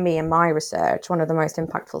did for me in my research, one of the most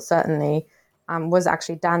impactful certainly was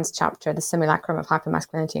actually Dan's chapter, The Simulacrum of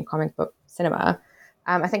Hypermasculinity in Comic Book Cinema.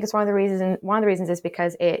 I think it's one of the reasons is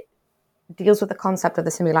because it deals with the concept of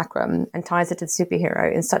the simulacrum and ties it to the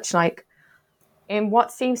superhero in such like, in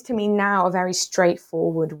what seems to me now a very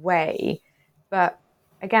straightforward way. But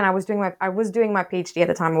again, I was doing my PhD at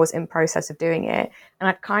the time. I was in process of doing it, and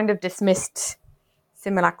I kind of dismissed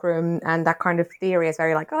simulacrum and that kind of theory as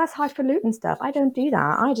very like, oh, that's highfalutin stuff. I don't do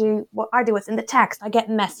that. I do what's in the text. I get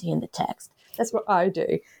messy in the text. That's what I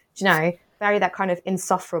do. You know, very that kind of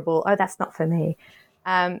insufferable. Oh, that's not for me.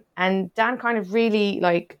 And Dan kind of really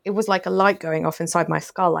like, it was like a light going off inside my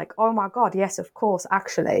skull. Like, oh my God, yes, of course,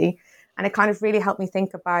 actually. And it kind of really helped me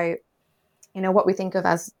think about, you know, what we think of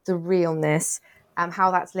as the realness,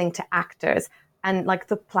 how that's linked to actors, and like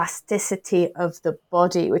the plasticity of the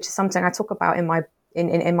body, which is something I talk about in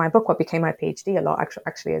my book, what became my PhD, a lot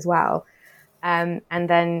actually as well. And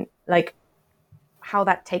then like how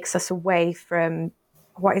that takes us away from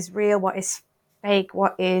what is real, what is fake,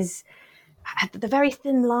 what is the very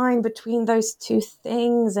thin line between those two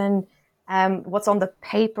things, and what's on the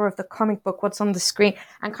paper of the comic book, what's on the screen,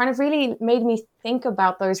 and kind of really made me think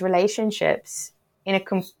about those relationships in a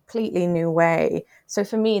completely new way. So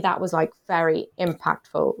for me, that was like very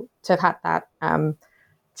impactful to have had that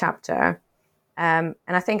chapter. And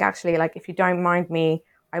I think actually, like, if you don't mind me,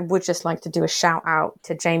 I would just like to do a shout out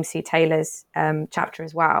to James C. Taylor's chapter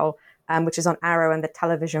as well, which is on Arrow and the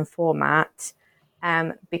television format,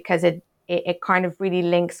 because it kind of really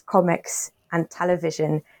links comics and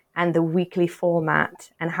television and the weekly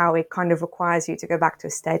format, and how it kind of requires you to go back to a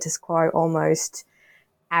status quo almost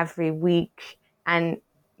every week. And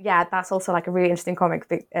yeah, that's also like a really interesting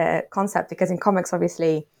comic concept, because in comics,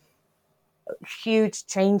 obviously, huge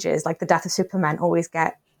changes like the death of Superman always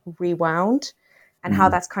get rewound, and how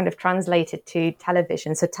that's kind of translated to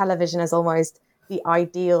television. So television is almost the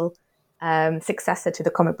ideal successor to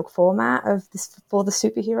the comic book format of this for the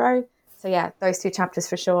superhero. So yeah, those two chapters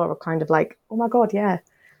for sure were kind of like, oh my God, yeah,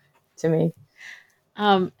 to me.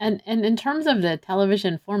 And in terms of the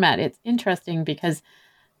television format, it's interesting because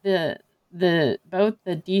the both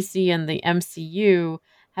the DC and the MCU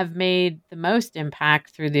have made the most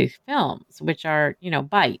impact through these films, which are, you know,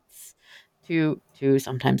 bites, two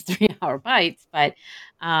sometimes 3-hour bites, but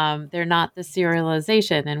they're not the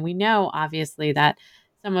serialization. And we know obviously that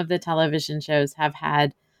some of the television shows have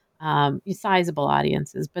had sizable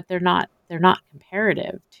audiences, but they're not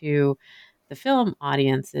comparative to the film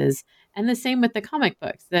audiences. And the same with the comic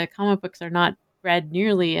books. The comic books are not read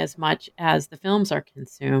nearly as much as the films are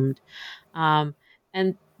consumed. And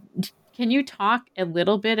can you talk a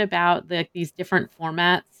little bit about these different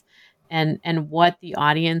formats and what the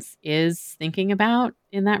audience is thinking about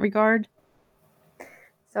in that regard?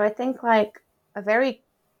 So I think like a very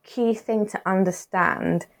key thing to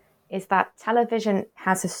understand is that television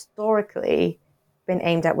has historically been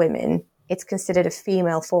aimed at women. It's considered a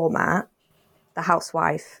female format, the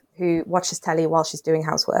housewife who watches telly while she's doing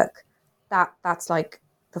housework. That's like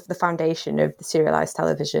the foundation of the serialized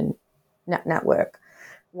television network.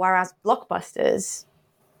 Whereas blockbusters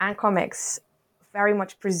and comics very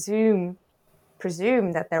much presume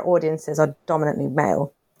that their audiences are dominantly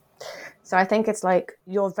male. So I think it's like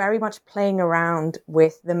you're very much playing around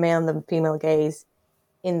with the male and the female gaze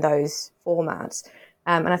in those formats.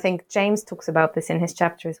 And I think James talks about this in his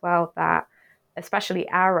chapter as well, that especially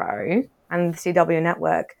Arrow and the CW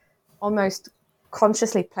network almost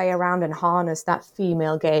consciously play around and harness that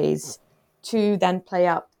female gaze to then play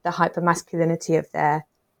up the hypermasculinity of their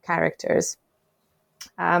characters.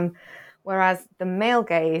 Whereas the male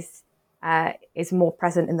gaze is more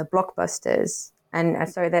present in the blockbusters. And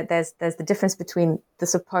so that there's the difference between the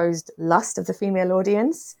supposed lust of the female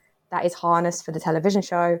audience that is harnessed for the television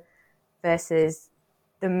show versus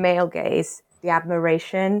the male gaze, the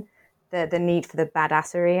admiration, the need for the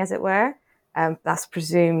badassery, as it were, that's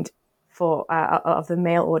presumed for of the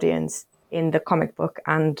male audience in the comic book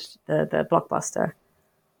and the blockbuster.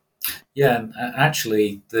 Yeah, and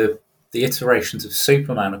actually the iterations of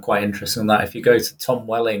Superman are quite interesting. That if you go to Tom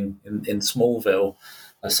Welling in Smallville,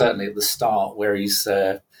 certainly at the start, where he's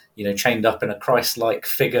chained up in a Christ-like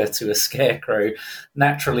figure to a scarecrow,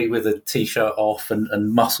 naturally with a t-shirt off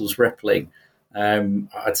and muscles rippling,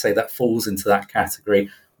 I'd say that falls into that category.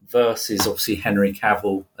 Versus obviously Henry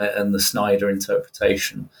Cavill and the Snyder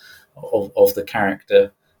interpretation of the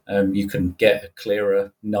character. You can get a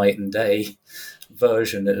clearer night and day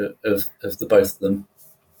version of the both of them.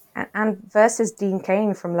 And versus Dean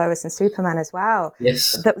Cain from Lois and Superman as well.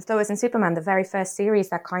 Yes. Lois and Superman, the very first series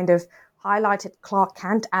that kind of highlighted Clark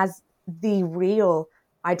Kent as the real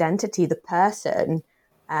identity, the person,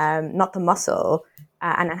 not the muscle,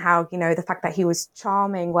 and how, the fact that he was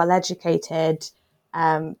charming, well-educated,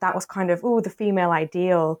 that was kind of, the female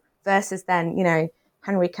ideal, versus then,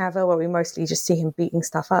 Henry Cavill, where we mostly just see him beating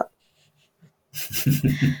stuff up.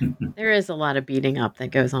 There is a lot of beating up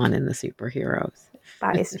that goes on in the superheroes.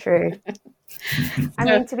 That is true. I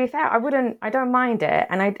mean, to be fair, I don't mind it.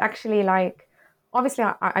 And I actually obviously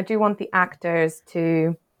I do want the actors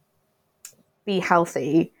to be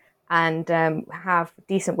healthy and have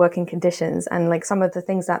decent working conditions. And some of the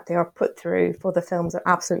things that they are put through for the films are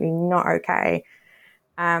absolutely not okay.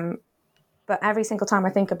 But every single time I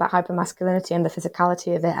think about hypermasculinity and the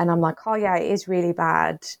physicality of it, and I'm like, oh yeah, it is really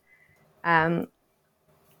bad. I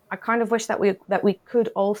kind of wish that we could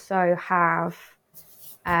also have,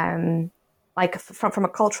 from a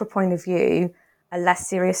cultural point of view, a less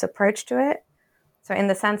serious approach to it. So in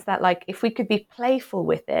the sense that if we could be playful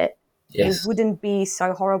with it, yes, it wouldn't be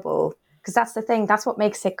so horrible. Because that's the thing, that's what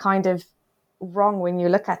makes it kind of wrong when you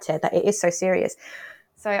look at it, that it is so serious.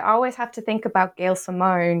 So I always have to think about Gail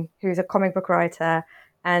Simone, who's a comic book writer,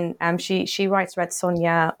 and she writes Red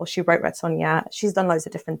Sonja, or she wrote Red Sonja. She's done loads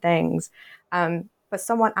of different things. But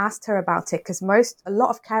someone asked her about it because a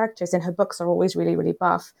lot of characters in her books are always really, really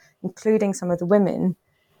buff, including some of the women.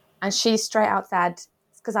 And she straight out said,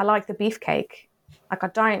 it's because I like the beefcake.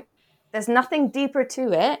 There's nothing deeper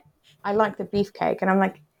to it. I like the beefcake. And I'm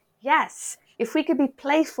like, yes, if we could be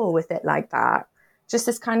playful with it like that, just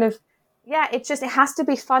this kind of, it has to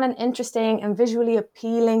be fun and interesting and visually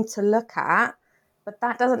appealing to look at, but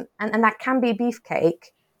that doesn't, and that can be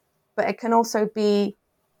beefcake, but it can also be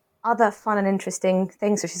other fun and interesting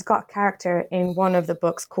things. So she's got a character in one of the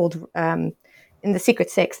books called, in The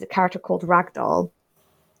Secret Six, the character called Ragdoll,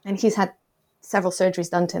 and he's had several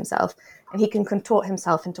surgeries done to himself, and he can contort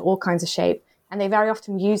himself into all kinds of shape. And they very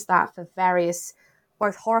often use that for various,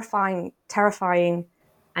 both horrifying, terrifying,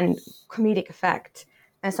 and comedic effect.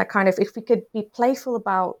 And it's kind of, if we could be playful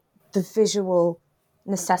about the visual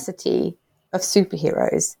necessity of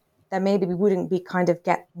superheroes, then maybe we wouldn't be kind of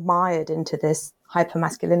get mired into this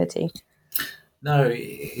hypermasculinity. No,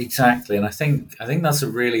 exactly. And I think that's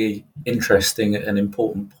a really interesting and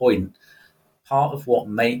important point. Part of what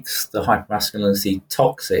makes the hypermasculinity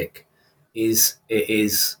toxic is it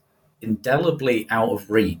is indelibly out of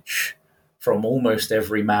reach from almost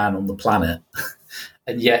every man on the planet.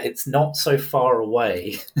 And yet it's not so far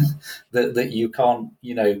away that you can't,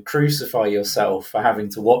 crucify yourself for having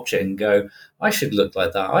to watch it and go, I should look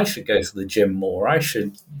like that. I should go to the gym more. I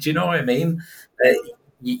should, do you know what I mean?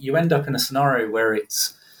 You end up in a scenario where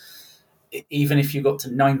it's, even if you got to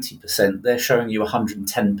 90%, they're showing you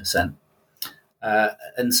 110%.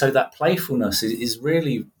 And so that playfulness is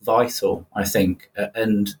really vital, I think.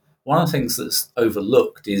 And one of the things that's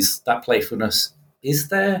overlooked is that playfulness is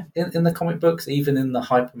there in the comic books, even in the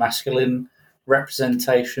hypermasculine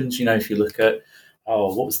representations. If you look at,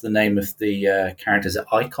 what was the name of the characters at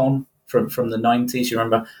Icon from the 90s? You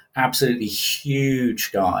remember? Absolutely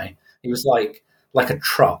huge guy. He was like a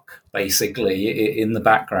truck, basically, in the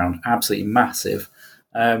background. Absolutely massive.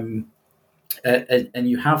 And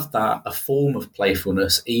you have that, a form of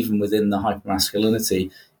playfulness, even within the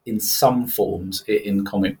hypermasculinity, in some forms in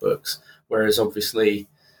comic books. Whereas, obviously,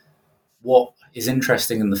 what is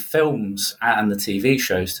interesting in the films and the TV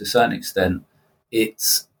shows, to a certain extent,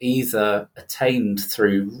 it's either attained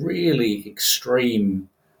through really extreme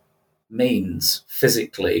means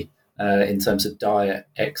physically, in terms of diet,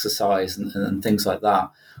 exercise, and things like that,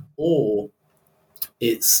 or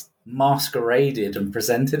it's masqueraded and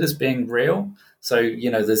presented as being real. So,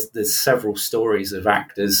 there's several stories of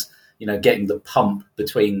actors, getting the pump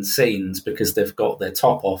between scenes because they've got their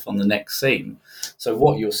top off on the next scene. So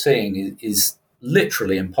what you're seeing is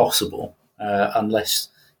literally impossible unless,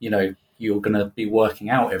 you're going to be working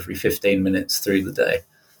out every 15 minutes through the day.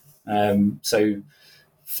 So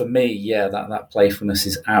for me, yeah, that playfulness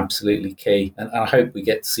is absolutely key. And I hope we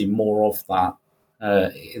get to see more of that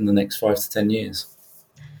in the next 5 to 10 years.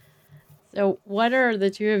 So what are the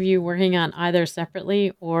two of you working on either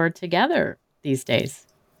separately or together these days?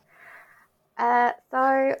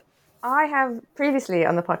 So I have previously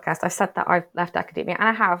on the podcast, I've said that I've left academia, and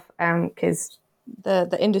I have because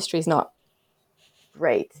the industry is not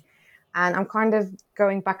great. And I'm kind of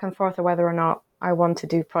going back and forth of whether or not I want to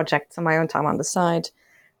do projects on my own time on the side.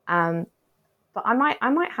 But I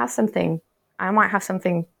might have something. I might have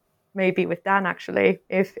something maybe with Dan, actually.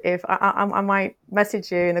 If I might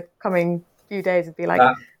message you in the coming few days and be like,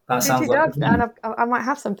 that sounds like Dan, I might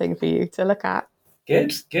have something for you to look at.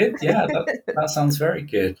 Good. Yeah, that sounds very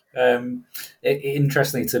good.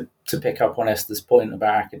 Interesting to pick up on Esther's point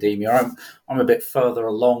about academia. I'm a bit further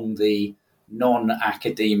along the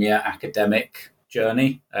non-academia academic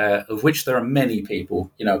journey, of which there are many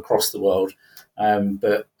people, across the world,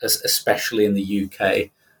 but especially in the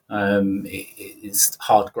UK. It's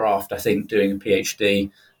hard graft, I think, doing a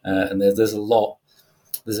PhD, and there's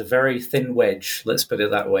a very thin wedge, let's put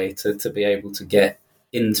it that way, to be able to get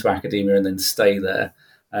into academia and then stay there.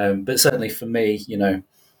 But certainly for me,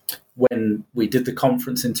 when we did the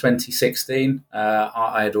conference in 2016,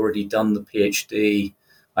 I had already done the PhD.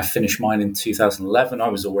 I finished mine in 2011. I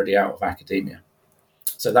was already out of academia.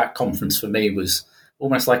 So that conference for me was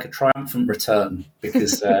almost like a triumphant return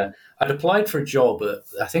because I'd applied for a job at,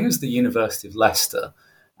 I think it was the University of Leicester,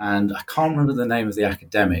 and I can't remember the name of the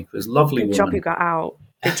academic. It was a lovely woman. Good job you got out.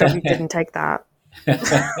 Good job you didn't take that.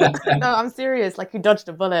 No, I'm serious. Like, you dodged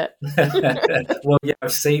a bullet. Well, yeah,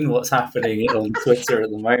 I've seen what's happening on Twitter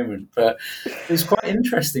at the moment, but it was quite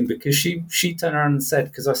interesting because she turned around and said,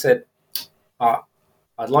 because I said,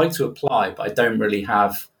 I'd like to apply, but I don't really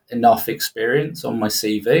have enough experience on my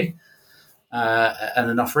CV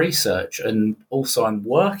and enough research. And also I'm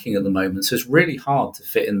working at the moment, so it's really hard to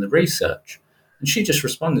fit in the research. And she just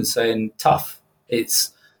responded saying, tough.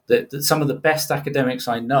 It's that some of the best academics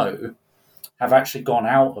I know have actually gone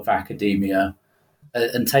out of academia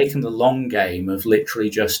and taken the long game of literally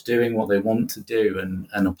just doing what they want to do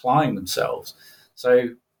and applying themselves. So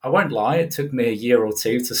I won't lie, it took me a year or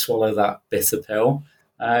two to swallow that bitter pill.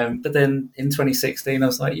 But then in 2016, I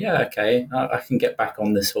was like, yeah, okay, I can get back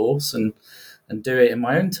on this horse and do it in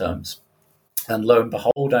my own terms. And lo and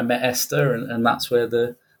behold, I met Esther, and that's where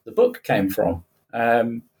the book came from.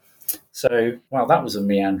 So, wow, that was a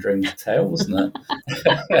meandering tale, wasn't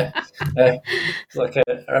it? It's like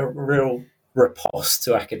a real riposte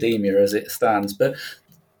to academia as it stands. But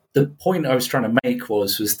the point I was trying to make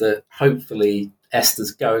was that hopefully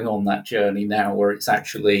Esther's going on that journey now where it's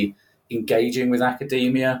actually engaging with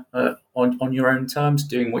academia on your own terms,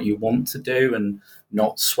 doing what you want to do and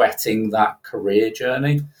not sweating that career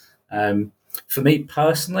journey. For me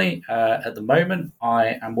personally, at the moment,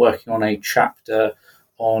 I am working on a chapter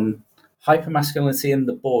on hypermasculinity in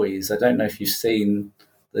the boys. I don't know if you've seen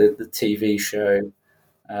the TV show.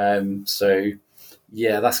 So,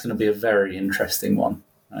 yeah, that's going to be a very interesting one.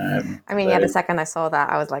 The second I saw that,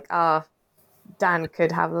 I was like, Dan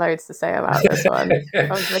could have loads to say about this one. I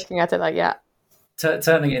was looking at it like, yeah.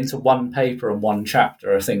 Turning it into one paper and one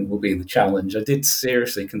chapter, I think, will be the challenge. I did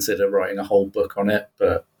seriously consider writing a whole book on it,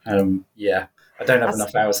 but I don't have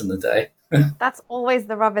enough hours in the day. That's always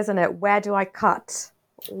the rub, isn't it? Where do I cut?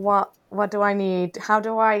 What do I need? How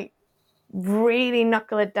do I really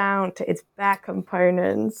knuckle it down to its bare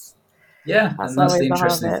components? Yeah, and that's the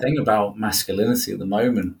interesting thing about masculinity at the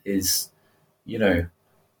moment is,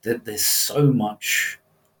 that there's so much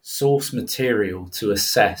source material to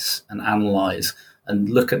assess and analyze and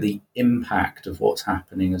look at the impact of what's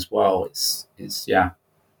happening as well. It's the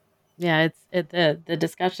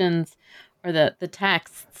discussions or the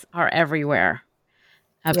texts are everywhere.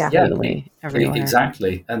 Absolutely, everywhere.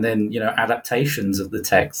 Exactly. And then, adaptations of the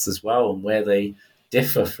texts as well and where they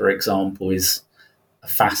differ, for example, is a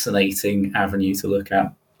fascinating avenue to look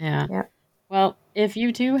at. Yeah. Well, if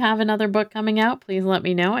you two have another book coming out, please let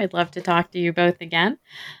me know. I'd love to talk to you both again.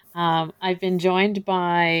 I've been joined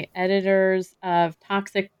by editors of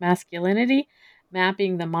Toxic Masculinity,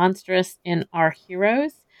 Mapping the Monstrous in Our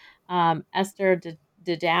Heroes, Esther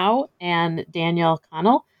Dauw and Daniel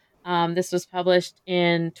Connell, This was published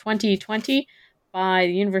in 2020 by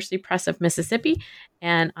the University Press of Mississippi,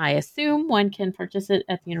 and I assume one can purchase it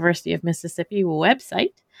at the University of Mississippi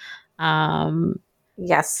website.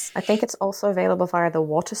 Yes, I think it's also available via the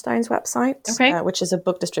Waterstones website, which is a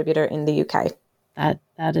book distributor in the UK.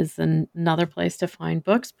 That is another place to find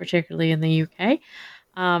books, particularly in the UK.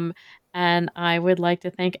 And I would like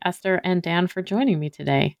to thank Esther and Dan for joining me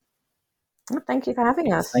today. Thank you for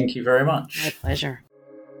having us. Thank you very much. My pleasure.